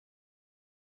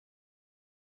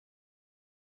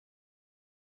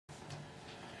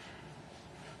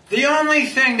The only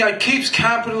thing that keeps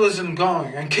capitalism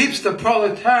going and keeps the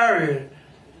proletariat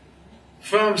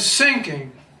from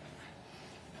sinking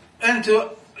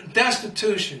into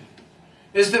destitution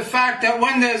is the fact that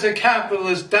when there's a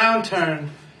capitalist downturn,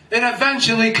 it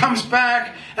eventually comes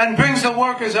back and brings the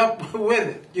workers up with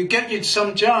it. You get you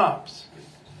some jobs.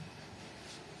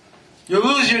 You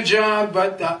lose your job,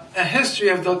 but a history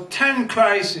of the 10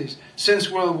 crises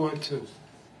since World War II,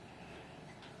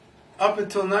 up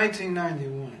until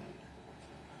 1991,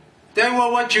 they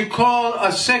were what you call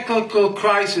a cyclical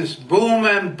crisis, boom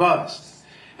and bust.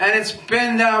 And it's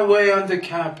been that way under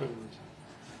capitalism.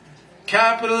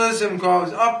 Capitalism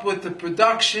goes up with the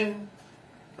production,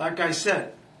 like I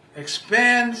said,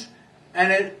 expands,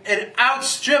 and it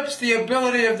outstrips the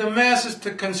ability of the masses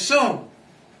to consume.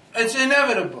 It's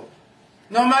inevitable.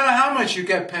 No matter how much you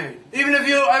get paid. Even if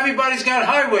everybody's got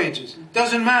high wages,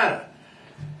 doesn't matter.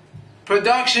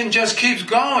 Production just keeps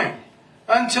going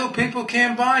until people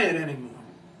can't buy it anymore.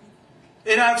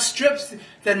 It outstrips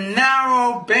the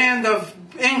narrow band of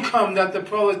income that the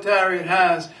proletariat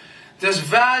has. This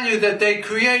value that they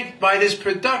create by these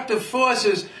productive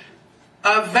forces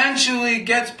eventually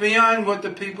gets beyond what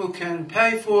the people can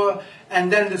pay for,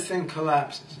 and then the thing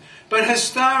collapses. But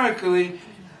historically,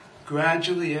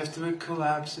 gradually after it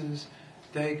collapses,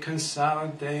 they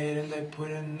consolidate and they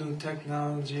put in new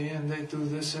technology and they do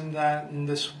this and that, and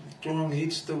the strong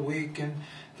eats the weak, and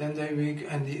then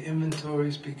and the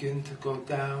inventories begin to go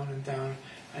down and down,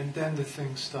 and then the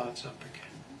thing starts up again.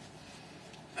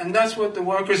 And that's what the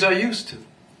workers are used to.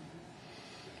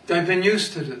 They've been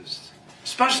used to this,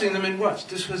 especially in the Midwest.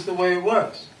 This was the way it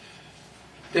was.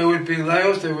 There would be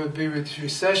layoffs, there would be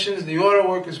recessions, the auto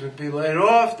workers would be laid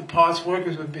off, the parts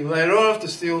workers would be laid off, the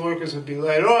steel workers would be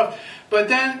laid off, but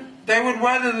then they would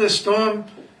weather the storm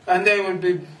and they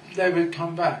would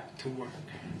come back to work.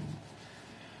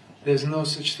 There's no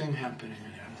such thing happening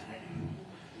anymore.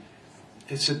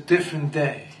 It's a different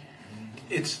day.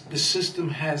 The system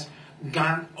has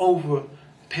gone over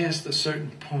past a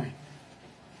certain point.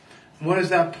 What is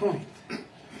that point?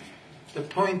 The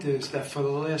point is that for the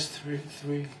last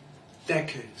three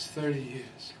decades, 30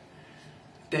 years,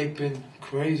 they've been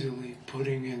crazily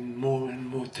putting in more and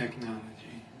more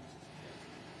technology.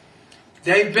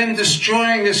 They've been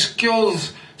destroying the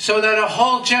skills so that a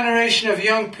whole generation of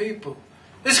young people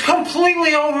is completely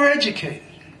overeducated.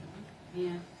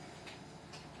 Yeah.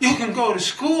 You can go to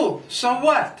school, so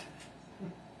what?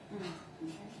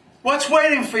 What's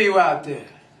waiting for you out there?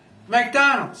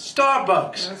 McDonald's,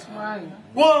 Starbucks, that's right.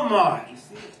 Walmart.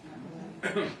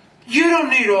 You don't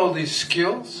need all these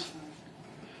skills.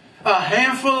 A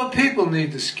handful of people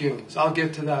need the skills. I'll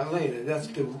get to that later. That's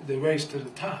the race to the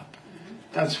top.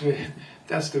 That's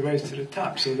the race to the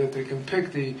top, so that they can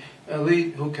pick the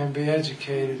elite who can be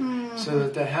educated, so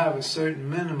that they have a certain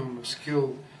minimum of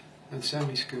skilled and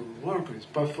semi-skilled workers.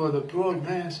 But for the broad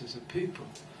masses of people,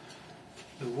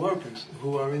 the workers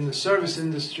who are in the service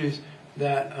industries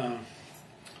that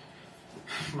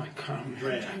my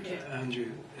comrade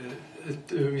Andrew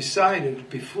recited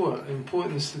before,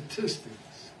 important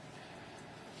statistics.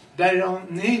 They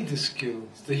don't need the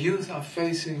skills. The youth are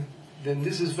facing, then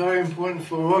this is very important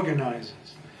for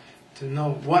organizers to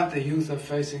know what the youth are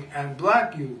facing, and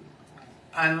black youth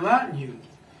and Latin youth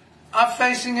are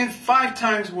facing it 5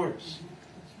 times worse.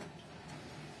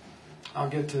 I'll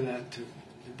get to that too.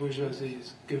 The bourgeoisie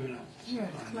is giving up. Yeah,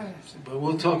 but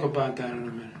we'll talk about that in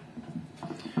a minute.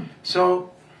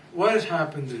 So, what has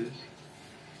happened is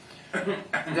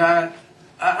that,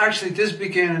 actually this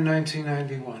began in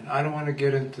 1991. I don't want to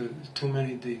get into too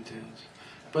many details.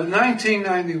 But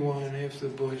 1991, after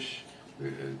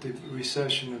the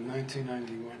recession of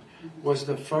 1991, was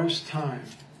the first time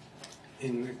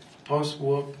in the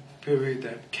post-war period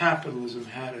that capitalism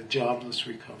had a jobless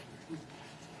recovery.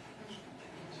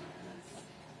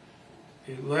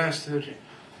 It lasted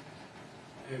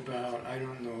about, I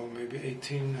don't know, maybe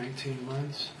 18, 19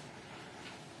 months.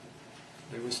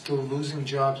 They were still losing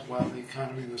jobs while the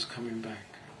economy was coming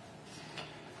back.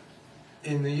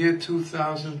 In the year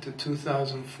 2000 to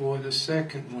 2004, the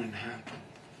second one happened.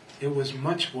 It was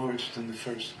much worse than the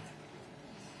first one.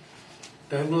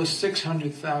 They lost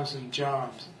 600,000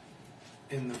 jobs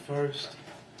in the first,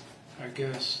 I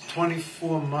guess,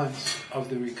 24 months of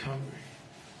the recovery.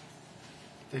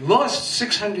 They lost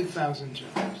 600,000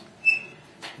 jobs.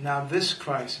 Now this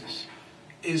crisis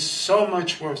is so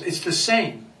much worse. It's the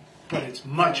same, but it's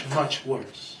much, much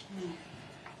worse.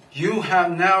 You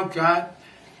have now got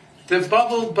the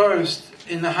bubble burst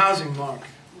in the housing market.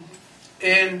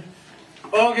 In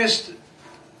August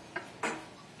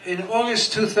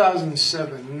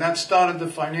 2007, and that started the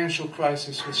financial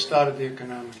crisis, which started the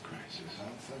economic crisis.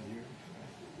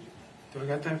 Do I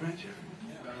got that right, Jerry?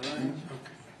 Okay.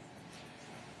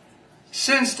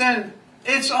 Since then,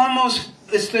 it's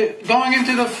going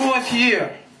into the 4th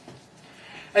year.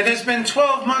 And there's been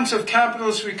 12 months of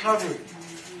capitalist recovery.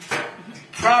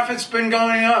 Profits been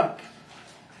going up.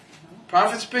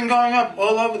 Profits been going up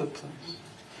all over the place.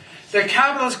 The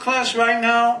capitalist class right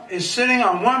now is sitting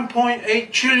on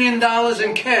 $1.8 trillion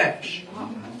in cash.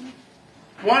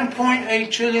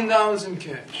 $1.8 trillion in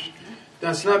cash.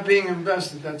 That's not being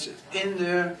invested. That's in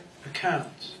their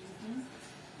accounts.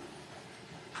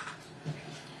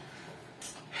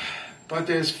 But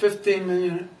there's 15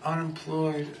 million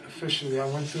unemployed officially. I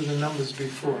went through the numbers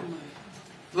before.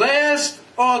 Last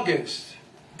August,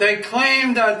 they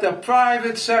claimed that the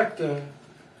private sector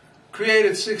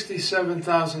created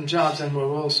 67,000 jobs, and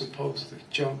we're all supposed to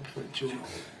jump for joy.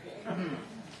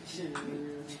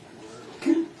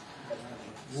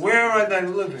 Where are they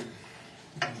living?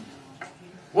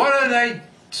 What are they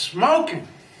smoking?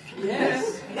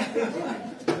 Yes.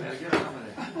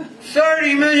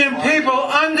 30 million people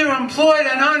underemployed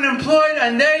and unemployed,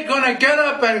 and they're going to get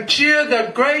up and cheer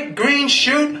the great green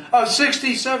shoot of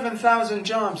 67,000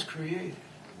 jobs created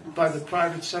by the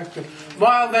private sector,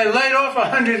 while they laid off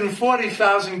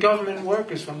 140,000 government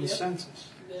workers from the census.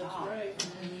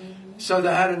 So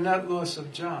they had a net loss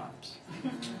of jobs.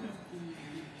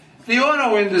 The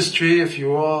auto industry, if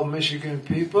you're all Michigan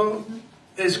people,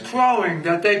 is crowing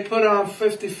that they put on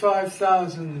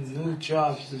 55,000 new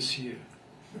jobs this year.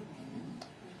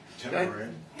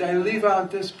 They leave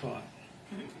out this part.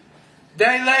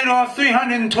 They laid off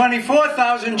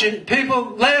 324,000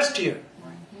 people last year.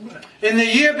 In the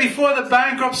year before the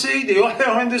bankruptcy, the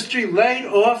auto industry laid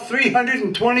off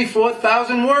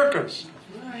 324,000 workers.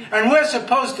 And we're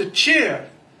supposed to cheer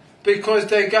because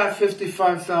they got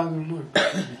 55,000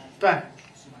 workers back.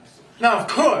 Now, of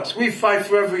course, we fight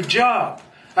for every job.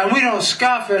 And we don't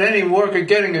scoff at any worker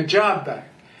getting a job back.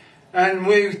 And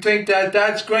we think that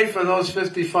that's great for those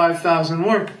 55,000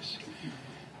 workers.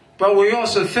 But we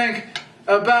also think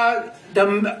about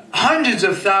the hundreds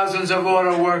of thousands of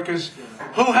auto workers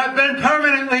who have been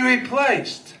permanently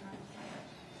replaced.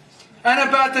 And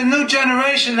about the new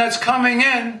generation that's coming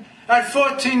in at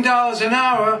 $14 an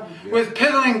hour with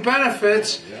piddling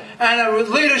benefits and a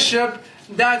leadership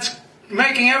that's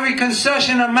making every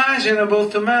concession imaginable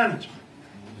to management.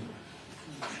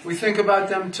 We think about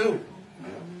them too.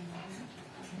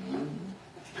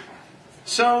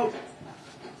 So,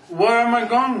 where am I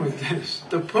going with this?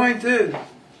 The point is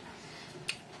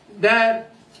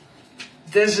that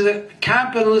there's a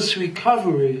capitalist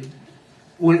recovery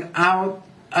without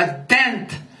a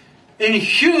dent in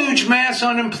huge mass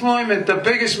unemployment, the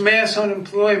biggest mass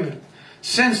unemployment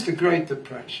since the Great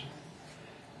Depression.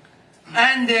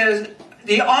 And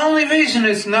the only reason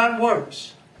it's not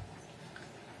worse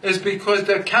is because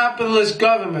the capitalist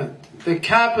government, the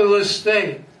capitalist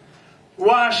state,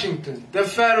 Washington, the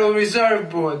Federal Reserve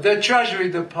Board, the Treasury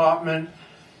Department,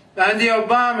 and the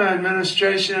Obama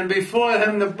administration, and before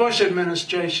him the Bush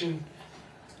administration,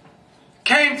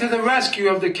 came to the rescue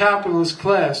of the capitalist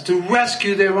class, to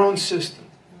rescue their own system.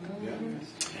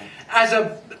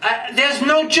 There's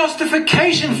no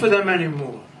justification for them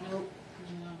anymore.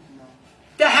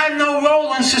 They have no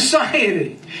role in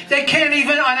society. They can't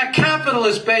even, on a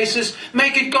capitalist basis,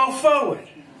 make it go forward.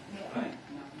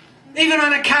 Even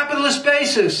on a capitalist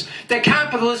basis, the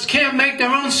capitalists can't make their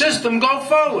own system go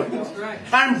forward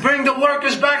and bring the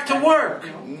workers back to work.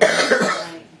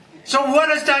 So what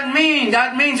does that mean?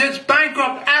 That means it's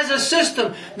bankrupt as a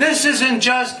system. This isn't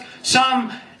just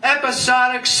some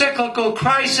episodic cyclical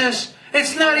crisis.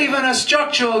 It's not even a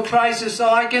structural crisis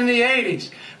like in the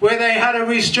 80s where they had to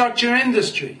restructure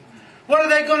industry. What are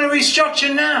they going to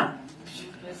restructure now?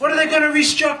 What are they going to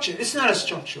restructure? It's not a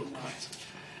structural crisis.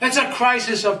 It's a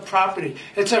crisis of property.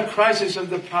 It's a crisis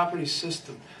of the property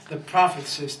system, the profit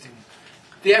system,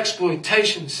 the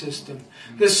exploitation system,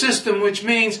 the system which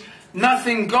means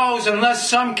nothing goes unless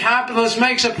some capitalist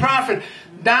makes a profit.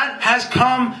 That has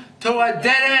come to a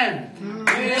dead end.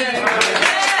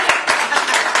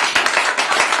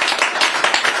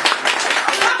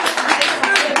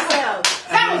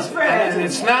 And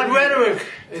it's not rhetoric.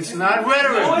 It's not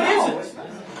rhetoric.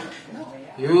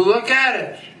 You look at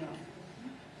it.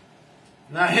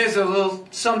 Now here's a little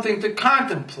something to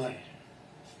contemplate.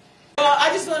 Well, I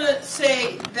just want to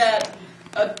say that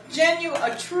a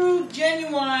true,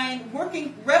 genuine,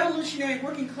 revolutionary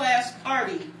working class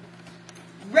party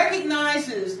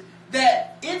recognizes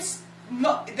that its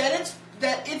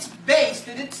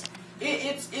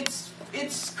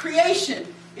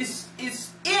creation is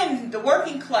in the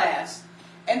working class,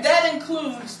 and that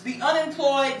includes the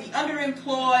unemployed, the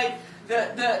underemployed,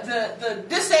 the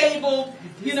disabled,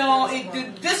 you know, the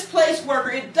displaced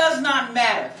worker. It does not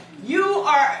matter. You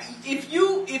are, if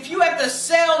you have to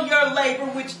sell your labor,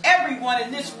 which everyone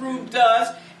in this room does,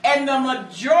 and the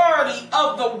majority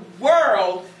of the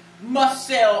world must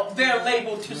sell their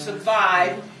labor to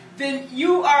survive, then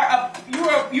you're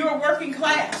working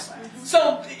class.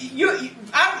 So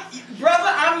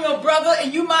I'm your brother,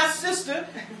 and you my sister.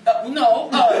 I'm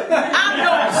your sister,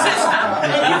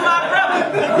 and you my brother.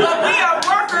 But we are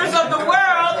workers of the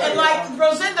world, and like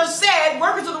Rosenda said,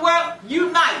 workers of the world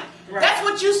unite. Right. That's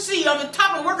what you see on the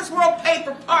top of the Workers' World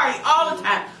Paper Party all the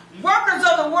time. Workers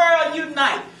of the world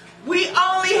unite. We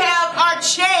only have our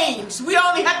chains. We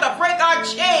only have to break our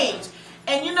chains.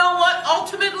 And you know what?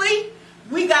 Ultimately,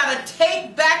 we got to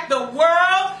take back the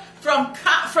world from the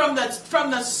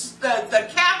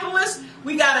capitalists.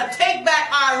 We got to take back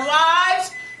our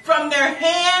lives from their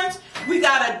hands.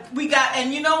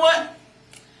 And you know what?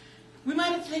 We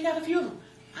might have to take out a few of them.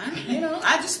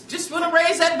 I just want to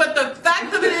raise that, but the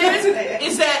fact of it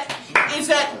is that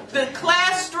the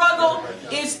class struggle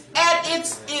is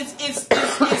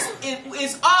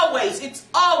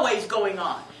always going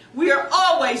on. We are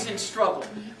always in struggle.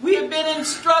 We have been in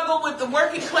struggle with the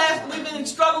working class. We've been in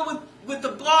struggle with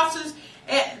the bosses,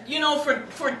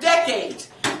 for decades.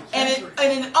 And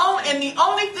the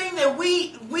only thing that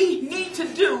we need to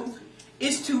do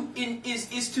is to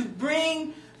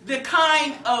bring the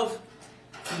kind of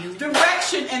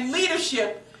direction and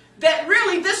leadership that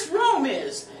really this room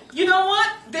is. You know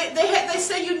what? They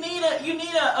say you need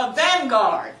a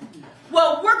vanguard.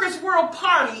 Well, Workers' World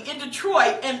Party in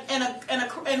Detroit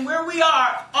and where we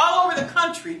are all over the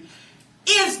country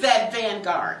is that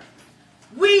vanguard.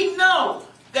 We know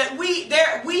that we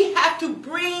have to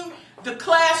bring the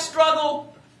class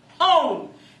struggle home,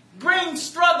 bring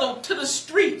struggle to the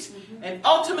streets, and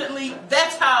ultimately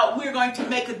that's how we're going to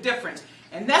make a difference.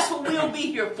 And that's what we'll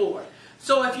be here for.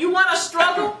 So if you want to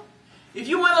struggle, if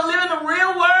you want to live in the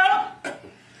real world,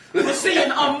 we'll see you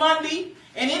on Monday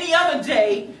and any other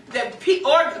day that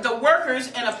the workers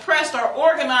and oppressed are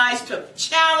organized to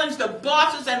challenge the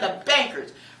bosses and the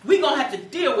bankers. We're going to have to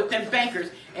deal with them bankers.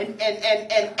 And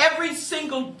every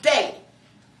single day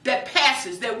that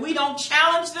passes that we don't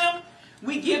challenge them,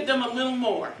 we give them a little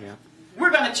more. Yeah.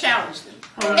 We're going to challenge them.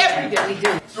 Every day we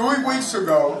do. 3 weeks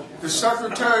ago, the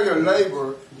Secretary of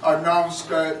Labor announced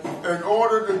that in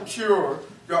order to cure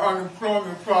the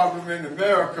unemployment problem in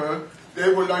America,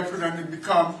 they would like for them to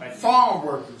become farm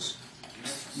workers.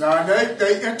 Now,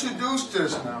 they introduced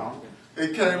this now.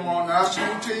 It came on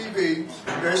national TV.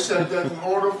 They said that in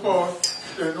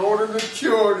order to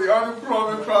cure the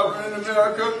unemployment problem in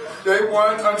America, they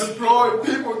want unemployed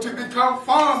people to become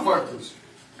farm workers.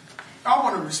 I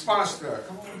want a response to that.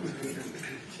 Come on.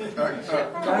 That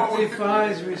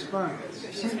defies response.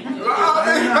 It's ridiculous.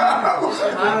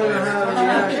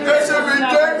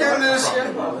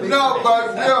 No, but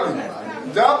really,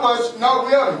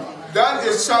 that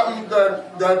is something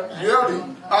that really,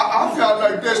 I felt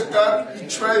like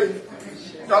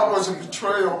that was a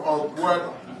betrayal of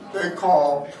what they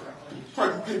call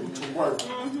putting people to work.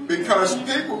 Because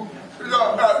people,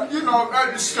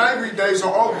 the slavery days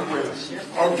are over with,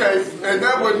 okay? And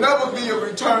there will never be a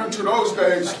return to those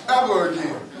days ever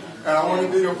again. And I want to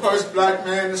be the first black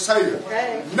man to say it.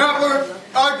 Okay. Never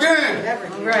again. Never.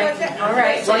 All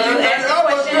right. So you asked the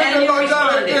question and you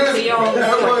responded. It will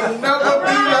never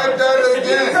be like that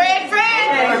again.